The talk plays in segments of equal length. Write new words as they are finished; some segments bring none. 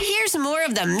here's more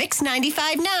of the Mix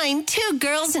 95.9 Two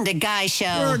Girls and a Guy show.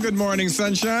 Well, good morning,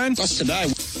 sunshine. What's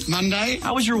today? Monday?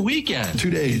 How was your weekend? 2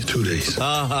 days. 2 days.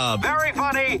 Very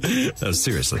funny.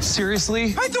 Seriously.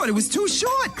 Seriously? I thought it was too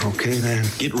short. Okay, then.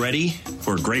 Get ready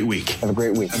for a great week. Have a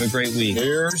great week. Have a great week.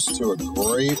 Here's to a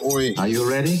great week. Are you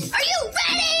ready? Are you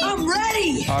ready? I'm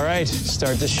ready. All right,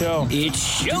 start the show.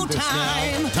 It's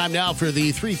showtime. Time now for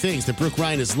the three things that Brooke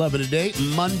Ryan is loving today.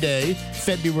 Monday,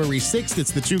 February 6th,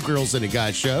 it's the Two Girls and a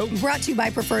Guy show. Brought to you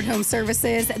by Preferred Home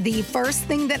Services. The first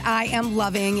thing that I am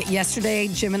loving, yesterday,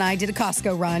 Jim and I did a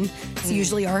Costco run. It's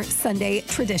usually our Sunday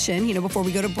tradition. You know, before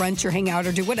we go to brunch or hang out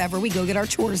or do whatever, we go get our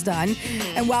chores done.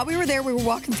 And while we were there, we were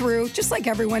walking through, just like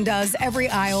everyone does, every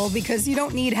aisle, because you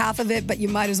don't need half of it, but you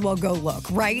might as well go look,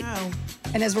 right? Wow.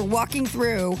 And as we're walking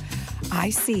through, I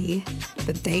see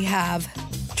that they have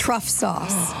truff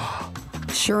sauce.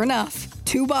 Sure enough,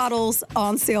 2 bottles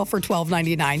on sale for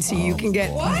 $12.99. So you can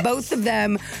get both of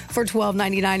them for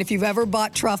 $12.99. If you've ever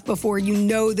bought truff before, you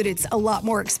know that it's a lot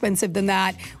more expensive than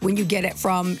that when you get it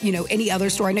from, you know, any other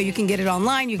store. I know you can get it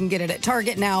online, you can get it at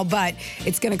Target now, but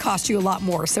it's going to cost you a lot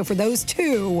more. So for those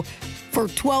two, for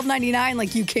 $12.99,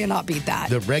 like, you cannot beat that.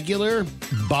 The regular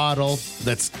bottle,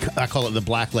 I call it the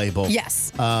black label.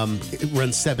 Yes. It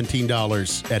runs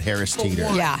 $17 at Harris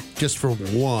Teeter. Yeah. Just for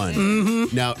one.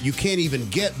 Mm-hmm. Now, you can't even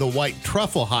get the white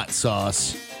truffle hot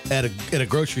sauce at a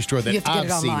grocery store that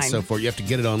I've seen so far. You have to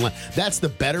get it online. That's the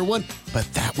better one, but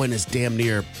that one is damn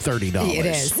near $30. It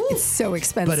is. Woo. It's so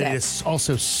expensive. But it is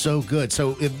also so good.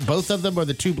 So if both of them are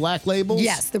the 2 black labels?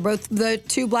 Yes, they're both the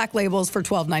 2 black labels for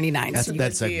 $12.99.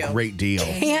 That's a great deal.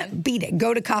 Can't beat it.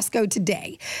 Go to Costco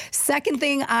today. Second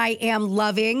thing I am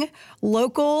loving,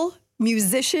 local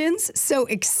musicians. So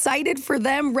excited for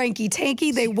them. Ranky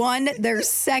Tanky, they won their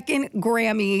second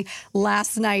Grammy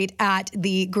last night at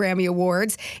the Grammy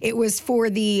Awards. It was for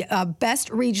the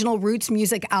Best Regional Roots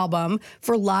Music Album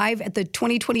for live at the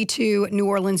 2022 New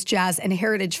Orleans Jazz and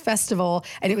Heritage Festival.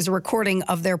 And it was a recording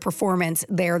of their performance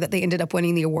there that they ended up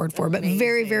winning the award for. But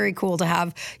very, very cool to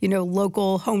have, you know,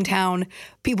 local hometown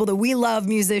people that we love,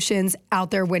 musicians out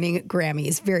there winning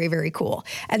Grammys. Very, very cool.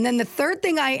 And then the third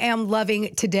thing I am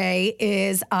loving today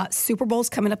is Super Bowl's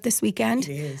coming up this weekend.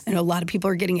 It is. I know a lot of people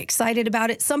are getting excited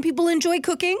about it. Some people enjoy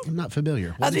cooking. I'm not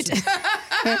familiar.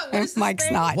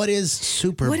 Mike's not. What is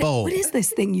Super Bowl? What is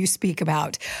this thing you speak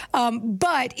about?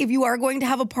 But if you are going to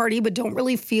have a party but don't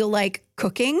really feel like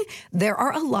cooking, there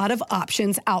are a lot of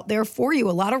options out there for you.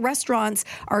 A lot of restaurants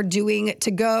are doing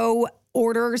to-go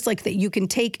orders like that you can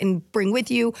take and bring with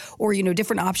you, or, you know,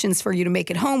 different options for you to make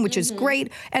at home, which is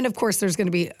great. And of course, there's going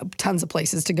to be tons of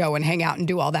places to go and hang out and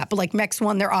do all that. But like Mex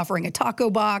One, they're offering a taco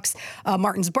box.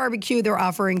 Martin's Barbecue, they're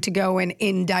offering to go and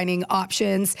in dining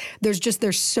options.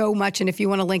 There's so much. And if you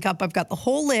want to link up, I've got the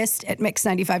whole list at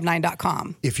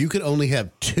mix959.com. If you could only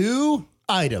have 2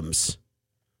 items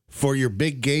for your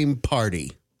big game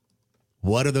party,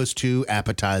 what are those 2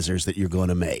 appetizers that you're going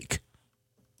to make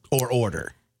or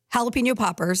order? Jalapeno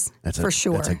poppers, for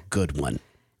sure. That's a good one.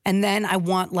 And then I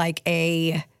want like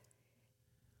a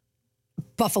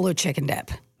buffalo chicken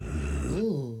dip.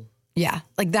 Ooh. Yeah,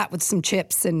 like that with some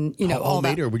chips and, you know, all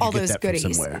that, or would you all get those that goodies.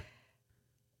 from somewhere?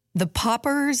 The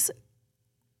poppers,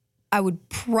 I would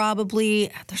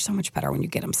probably, they're so much better when you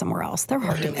get them somewhere else. They're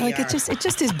hard to, like, it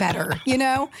just is better, you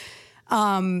know?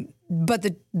 But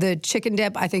the chicken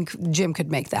dip, I think Jim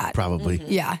could make that. Probably.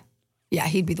 Mm-hmm. Yeah,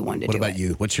 he'd be the one to do it. What about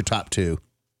you? What's your top 2?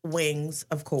 Wings,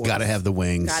 of course. Gotta have the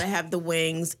wings. Gotta have the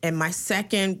wings. And my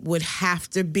second would have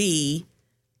to be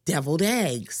deviled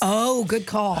eggs. Oh, good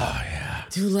call. Oh, yeah.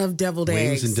 Do love deviled eggs.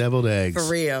 Wings and deviled eggs.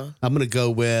 For real. I'm going to go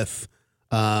with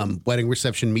wedding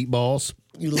reception meatballs.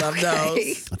 You love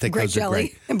those. I think Great those are jelly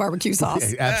great. and barbecue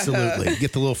sauce. Yeah, absolutely.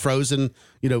 Get the little frozen,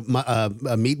 you know,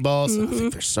 meatballs. I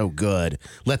think they're so good.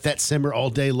 Let that simmer all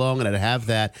day long, and I'd have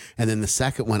that. And then the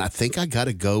second one, I think I got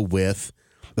to go with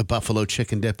the buffalo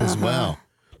chicken dip as well.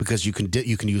 Because you can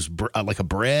use like a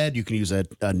bread, you can use a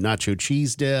nacho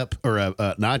cheese dip or a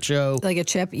nacho. Like a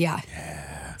chip, yeah.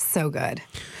 So good.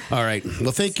 All right.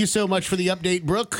 Well, thank you so much for the update, Brooke.